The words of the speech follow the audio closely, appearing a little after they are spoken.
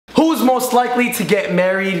most likely to get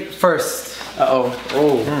married first? Uh-oh.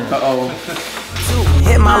 Oh. Uh-oh.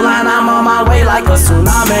 Hit my line, I'm on my way like a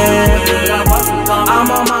tsunami.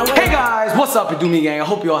 I'm on my way. Hey guys, what's up, Do Me Gang? I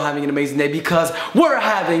hope you're all having an amazing day because we're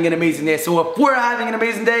having an amazing day. So if we're having an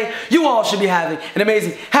amazing day, you all should be having an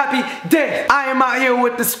amazing, happy day. I am out here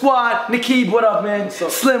with the squad. Nikib, what up, man?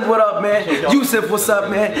 Slim, what up, man? Yusuf, what's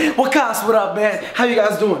up, man? Wakas, what up, man? How you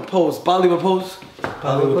guys doing? Pose. Bollywood pose.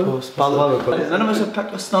 Bollywood pose. Bollywood pose. None of us are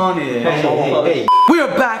Pakistani. Hey. We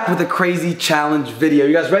are back with a crazy challenge video.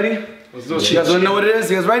 You guys ready? Let's do it. You guys wanna know what it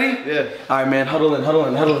is? You guys ready? Yeah. Alright, man, huddle in, huddle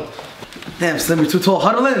in, huddle in. Damn, Slim, you're too tall.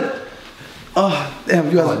 Huddle in. Oh,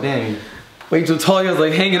 damn, you guys are way too tall. You guys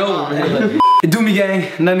like hanging over, man. Do Me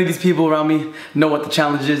Gang, none of these people around me know what the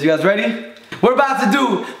challenge is. You guys ready? We're about to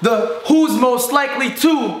do the Who's Most Likely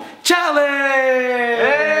To challenge.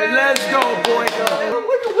 Hey, let's go, boys.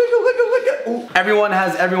 Everyone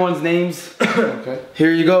has everyone's names. Okay.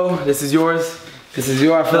 Here you go. This is yours. This is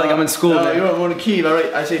yours. I feel like I'm in school. No, you want to keep,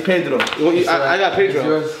 alright? I say Pedro. I got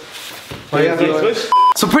Pedro.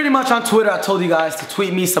 So pretty much on Twitter, I told you guys to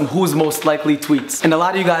tweet me some Who's Most Likely tweets. And a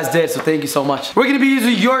lot of you guys did, so thank you so much. We're gonna be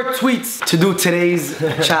using your tweets to do today's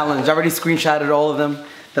challenge. I already screenshotted all of them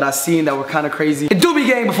that I've seen that were kind of crazy. And Do Me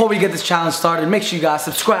Gang, before we get this challenge started, make sure you guys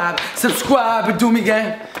subscribe and Do Me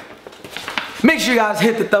Gang. Make sure you guys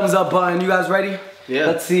hit the thumbs up button. You guys ready? Yeah.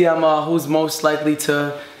 Let's see who's most likely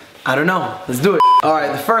to, I don't know. Let's do it. All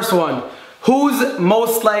right, the first one. Who's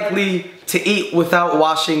most likely to eat without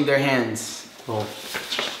washing their hands? Oh.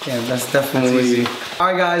 Yeah, that's definitely easy. All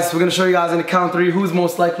right, guys, we're gonna show you guys in the count 3 who's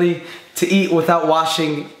most likely to eat without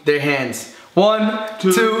washing their hands. 1,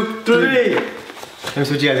 2, 3. Let me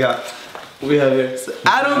see what you guys got. We have it.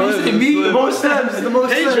 Adam, you say me? The most steps, the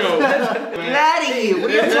most steps. Laddie, what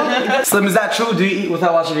are you talking about? Slim, is that true? Do you eat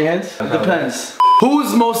without washing your hands? Depends.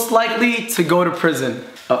 Who's most likely to go to prison?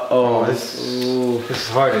 Uh-oh. This is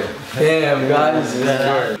harder. Damn, guys.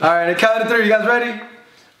 All right, a count of 3. You guys ready?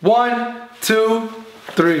 1, 2,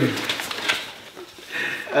 3.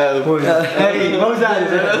 Hey, what was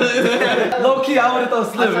that? Low key, I would have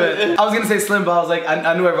thought Slim. Man. I was gonna say Slim, but I was like,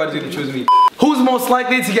 I knew everybody was gonna choose me. Who's most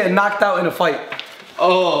likely to get knocked out in a fight?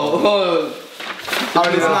 Oh. It's not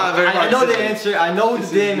a very hard I know the decision. answer. I know the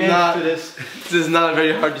damn answer to this. This is not a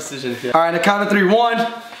very hard decision. All right, a count of 3.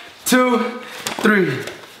 1, 2, 3.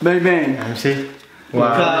 Bang bang. Let me see.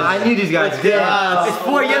 Wow. I knew these guys. Yeah. It's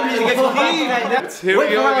 4 yummies to get clean. Here we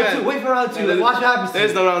go again. Wait for round 2. Watch what happens.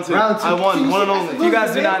 There's no round 2. Round 2. I won. One and only. You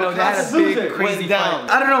guys do not know that had a big crazy fight.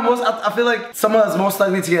 I don't know. I feel like someone that's most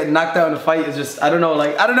likely to get knocked out in a fight is just I don't know.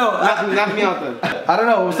 Like I don't know. Knock me out then. I don't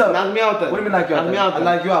know. What's up? Knock me out then. What do you mean knock you out? Knock me out. I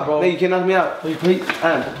knock you out, bro. No, you can't knock me out. Bro,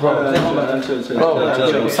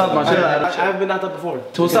 what's up, man? I haven't been knocked out before.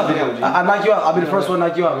 So what's up? I knock you out. I'll be the first one to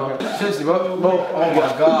knock you out, bro. Seriously, bro. Oh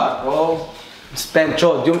my god, bro. Spend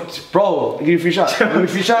bro, give me a free shot. Give me a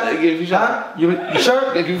free shot. Give me a free shot. You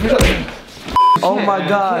sure? Give me a free shot. Oh my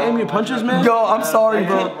god. Aim your punches, man. Yo, I'm sorry,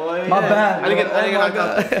 bro. My bad. I didn't get knocked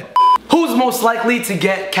out. Who's most likely to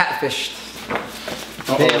get catfished?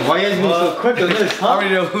 Damn, why are you guys being so quick on this? I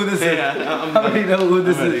already know who this is. I already know who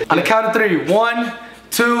this is. On the count of 3. 1,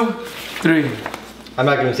 2, 3. I'm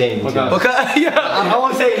not gonna say anything. Okay. Yeah. I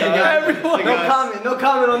won't say anything. Everyone. No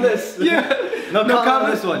comment on this. Yeah. No comment on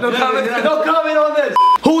this one. No comment. No comment on this.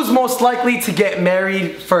 Who's most likely to get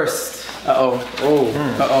married first? Uh-oh. Oh.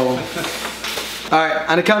 Uh-oh. Alright,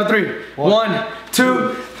 on the count of 3. 1,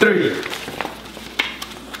 2, 3.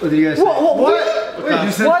 What do you guys say? What?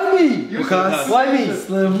 Why me? Why me?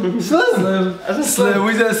 Slim. Slim.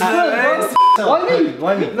 We just Slim. Why me?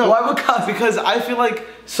 Why me? No, why Wakas? Because I feel like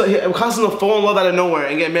Wakas will fall in love out of nowhere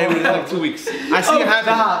and get married in like 2 weeks. I see it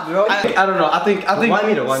happen. Bro. I don't know. I think Why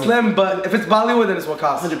me though? Why me? Slim, but if it's Bollywood, then it's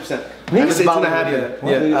Wakas. 100%. Maybe it's gonna Bollywood. happen.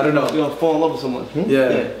 Yeah, I don't know. You're gonna fall in love with someone.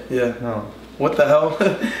 Yeah. No. What the hell?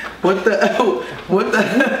 What the hell? What the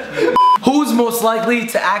hell? Who's most likely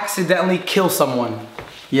to accidentally kill someone?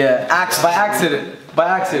 Yeah, by accident. By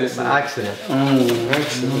accident. By accident.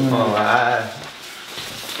 Oh,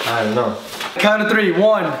 I don't know. Count of 3.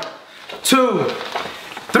 1, 2,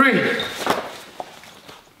 3.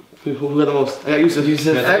 Who got the most? I got Yusuf.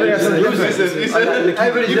 Everybody's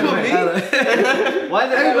different. Why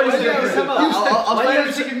did everybody's different?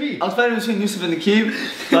 I was fighting between Yusuf and Nikib.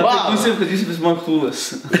 But I picked Yusuf because Yusuf is more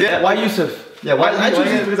clueless. Yeah. Why Yusuf? Yeah, why I choose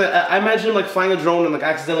Yusuf because I imagine him like flying a drone and like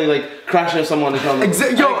accidentally like crashing into someone and coming.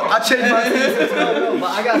 Yo, I changed my thing.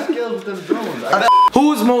 But I got skills with them drones.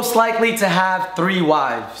 Who's most likely to have 3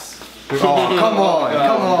 wives? Oh, come on.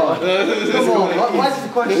 Why is this a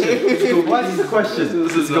question? Why is this a question?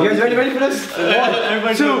 You guys ready for this?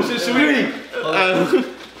 1, 2, 3.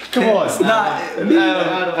 Come on. It's not.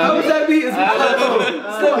 How is that me? It's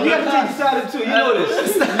Still, you have to take this out of too. You know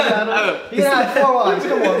this. You have 4 eyes.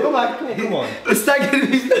 Come on. Come on. Come on. It's not gonna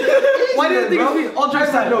be. Why do you think it's me? All jokes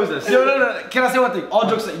aside. knows this. No. Can I say one thing? All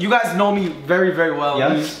jokes aside. You guys know me very, very well.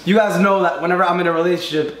 Yes. You guys know that whenever I'm in a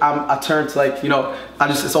relationship, I turn to like, you know,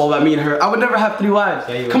 it's all about me and her. I would never have 3 wives.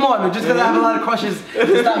 Yeah, come on, man. Just because I have a lot of crushes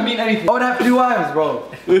does not mean anything. I would have 3 wives, bro.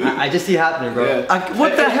 I just see it happening, bro. Yeah.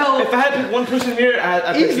 What the hell? If I had to pick one person here,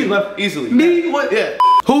 I'd pick you. Easily. Me? What? Yeah.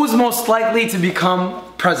 Who's most likely to become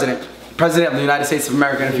president? President of the United States of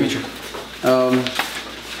America in the future. I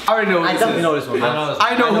already know. I definitely know this one.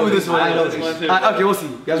 I know who this one is. I know this one. Okay, we'll see.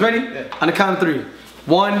 You guys ready? Yeah. On the count of 3.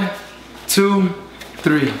 1, 2,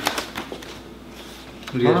 3. Who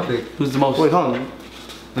do you guys pick? Who's the most? Wait, hold on.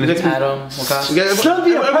 Adam. Okay. Still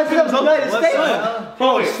be the president of the United States?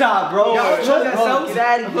 Bro, stop, bro. Y'all trust yourselves?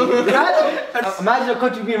 Get out of here. Imagine a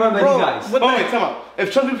country being run by these guys. Wait, come on.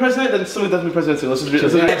 If Trump be president, then somebody does be president too. Let's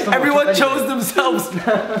just be Everyone chose themselves.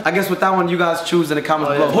 I guess with that one, you guys choose in the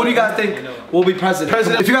comments below. Who do you guys think will be president?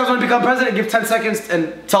 If you guys want to become president, give 10 seconds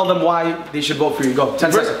and tell them why they should vote for you. Go.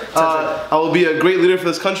 10 seconds. I will be a great leader for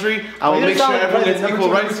this country. I will make sure everyone gets equal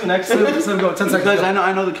rights. Next, go. 10 seconds. Because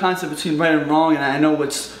I know the concept between right and wrong, and I know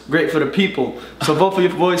what's great for the people. So vote for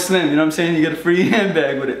your boy Slim. You know what I'm saying? You get a free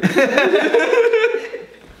handbag with it.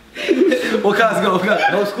 What guys go?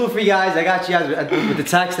 No school for you guys. I got you guys with the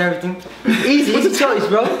tax and everything. Easy choice,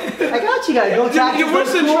 bro. I got you guys. No tax. You're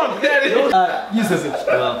worse than Trump. Use this.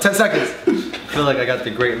 10 seconds. I feel like I got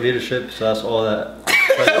the great leadership, so that's all that.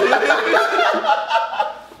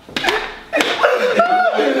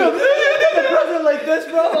 President like this,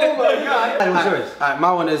 bro. Oh my god. What's yours? Alright,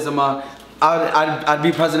 my one is I'd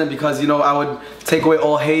be president because, you know, I would take away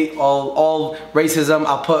all hate, all racism.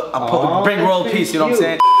 I'll bring world peace. You know what I'm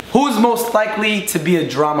saying? Who's most likely to be a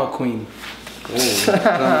drama queen?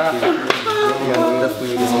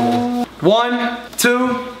 Definitely 1,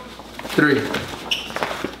 2, 3.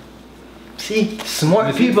 See,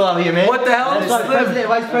 smart people out here, man. What the hell? That's president,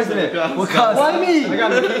 vice president. Why me? I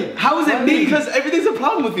got a kid. How is it me? Because everything's a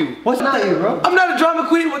problem with you. What's not you, bro? I'm not a drama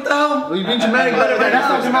queen. What the hell? Well, you being dramatic, but that's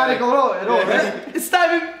not dramatic at all. It's not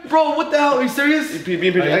even, bro. What the hell? Are you serious?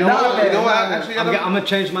 You know what? Actually, I'm gonna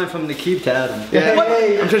change mine from Nikib to Adam. Yeah.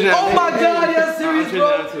 I'm changing that. Oh my god, yeah, serious,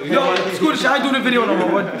 bro. No, screw this shit. I ain't doing the video no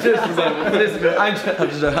more.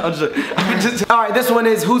 Alright, this one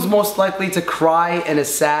is who's most likely to cry in a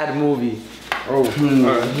sad movie?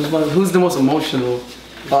 Who's the most emotional?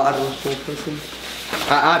 I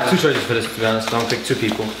have 2 choices for this, to be honest. I'll pick 2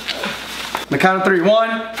 people. the count of 3.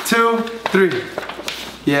 1, 2, 3.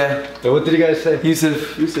 Yeah. Wait, what did you guys say?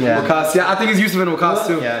 Yusuf. Yeah. Wakas. Yeah, I think it's Yusuf and Wakas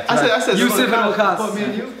too. Yeah. I said Yusuf and Wakas. Me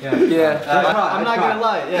and you? Yeah. I'm not gonna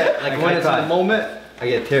lie. Yeah. Like when it's in the moment, I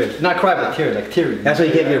get teary. Not cry, but teary. Like teary. That's why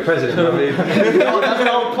you can't be a president, bro.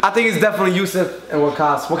 I think it's definitely Yusuf and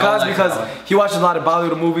Wakas. Wakas because he watches a lot of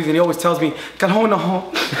Bollywood movies and he always tells me, "Can home no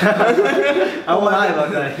home." I won't lie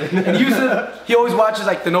about that. And Yusuf, he always watches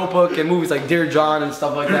like The Notebook and movies like Dear John and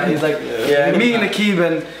stuff like that. He's like, yeah. Me and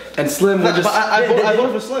Nikib and Slim were just. But I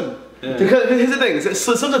voted for Slim. Yeah. Because here's the thing,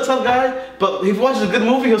 Slim's a tough guy, but if he watches a good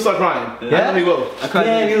movie, he'll start crying. Yeah? I know he will.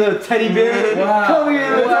 Yeah, you little teddy bear. Wow. Come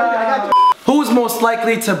here, little teddy bear. Who's most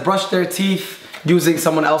likely to brush their teeth using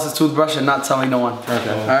someone else's toothbrush and not telling no one?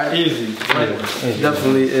 Okay. Alright? Easy.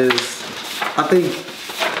 Definitely is. I think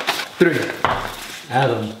 3.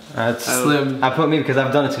 Adam. That's Slim. I put me because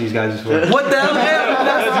I've done it to these guys before. What the hell?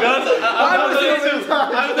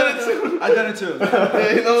 I've done it too.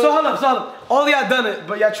 So hold up. All y'all done it,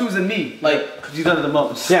 but y'all choosing me. Like, Cause you done it the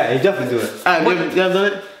most. Yeah, you definitely do it. You have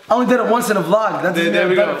done it? I only did it once in a vlog. That's There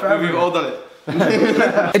we go. We've all done it.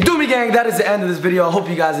 And do me gang, that is the end of this video. I hope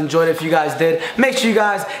you guys enjoyed it. If you guys did, make sure you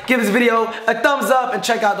guys give this video a thumbs up and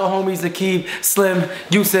check out the homies Nikib, Slim,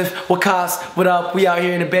 Yusuf, Wakas. What up? We out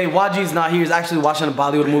here in the Bay. YG's not here. He's actually watching a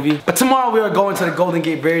Bollywood movie. But tomorrow we are going to the Golden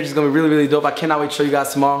Gate Bridge. It's gonna be really, really dope. I cannot wait to show you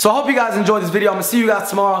guys tomorrow. So I hope you guys enjoyed this video. I'm gonna see you guys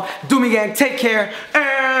tomorrow. Do me gang, take care,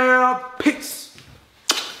 and peace.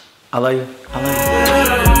 I love you.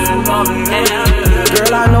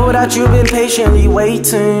 Girl, I know that you've been patiently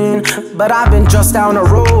waiting, but I've been just down the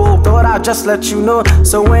road. Thought I'd just let you know.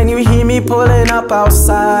 So when you hear me pulling up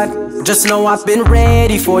outside, just know I've been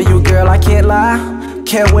ready for you, girl, I can't lie.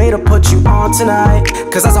 Can't wait to put you on tonight,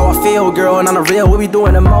 cause that's how I feel, girl, and on the real, we'll be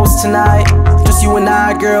doing the most tonight. Just you and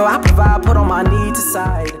I, girl, I provide, put on my needs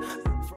aside.